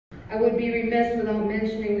I would be remiss without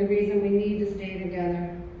mentioning the reason we need to stay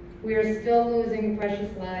together. We are still losing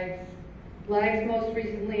precious lives. Lives most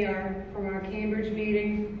recently are from our Cambridge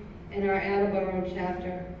meeting and our Attleboro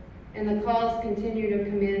chapter. And the calls continue to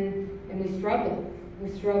come in, and we struggle. We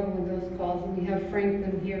struggle with those calls, and we have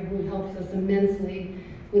Franklin here who helps us immensely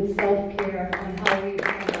with self-care on how we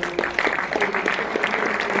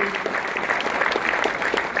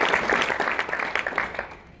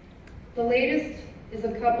The latest is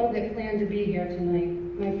a couple that planned to be here tonight,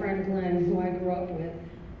 my friend Glenn, who I grew up with.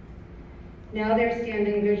 Now they're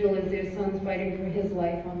standing visual as their son's fighting for his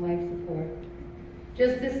life on life support.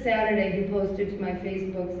 Just this Saturday, he posted to my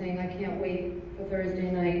Facebook saying, "I can't wait for Thursday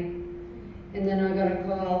night." And then I got a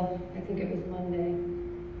call, I think it was Monday,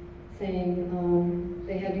 saying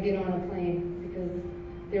they had to get on a plane because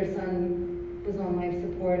their son was on life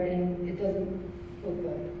support, and it doesn't look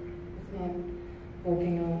good. It's not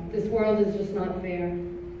working out. This world is just not fair.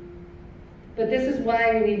 But this is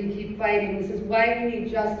why we need to keep fighting. This is why we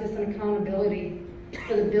need justice and accountability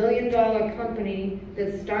for the billion-dollar company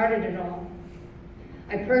that started it all.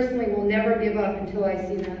 I personally will never give up until I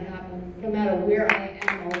see that happen, no matter where I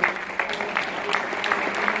am.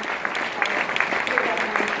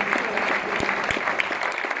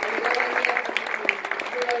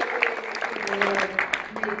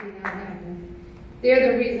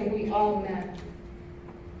 They're the reason we all met.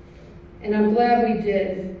 And I'm glad we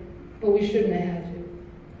did, but we shouldn't have had to.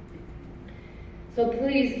 So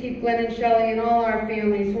please keep Glenn and Shelley and all our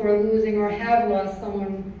families who are losing or have lost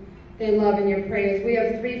someone they love in your prayers. We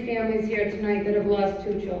have 3 families here tonight that have lost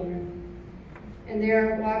 2 children. And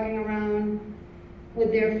they're walking around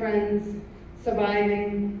with their friends,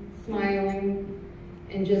 surviving, smiling,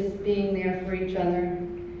 and just being there for each other.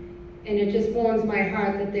 And it just warms my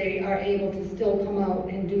heart that they are able to still come out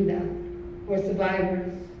and do that. We're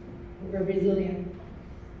survivors. We're resilient.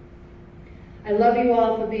 I love you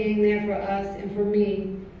all for being there for us and for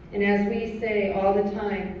me. And as we say all the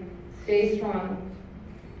time, stay strong.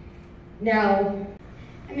 Now,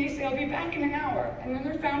 and they say, "I'll be back in an hour," and then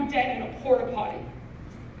they're found dead in a porta potty.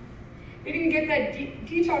 They didn't get that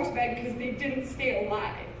detox bag because they didn't stay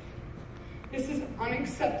alive. This is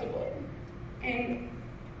unacceptable. And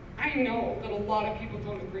I know that a lot of people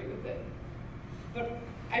don't agree with it. But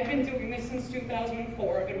I've been doing this since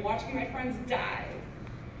 2004. I've been watching my friends die.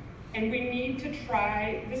 And we need to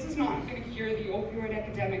try, this is not going to cure the opioid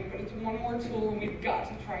epidemic, but it's one more tool, and we've got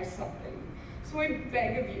to try something. So I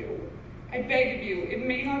beg of you, it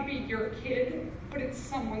may not be your kid, but it's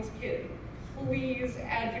someone's kid. Please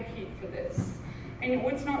advocate for this. I know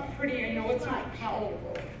it's not pretty, I know it's not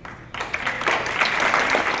palatable,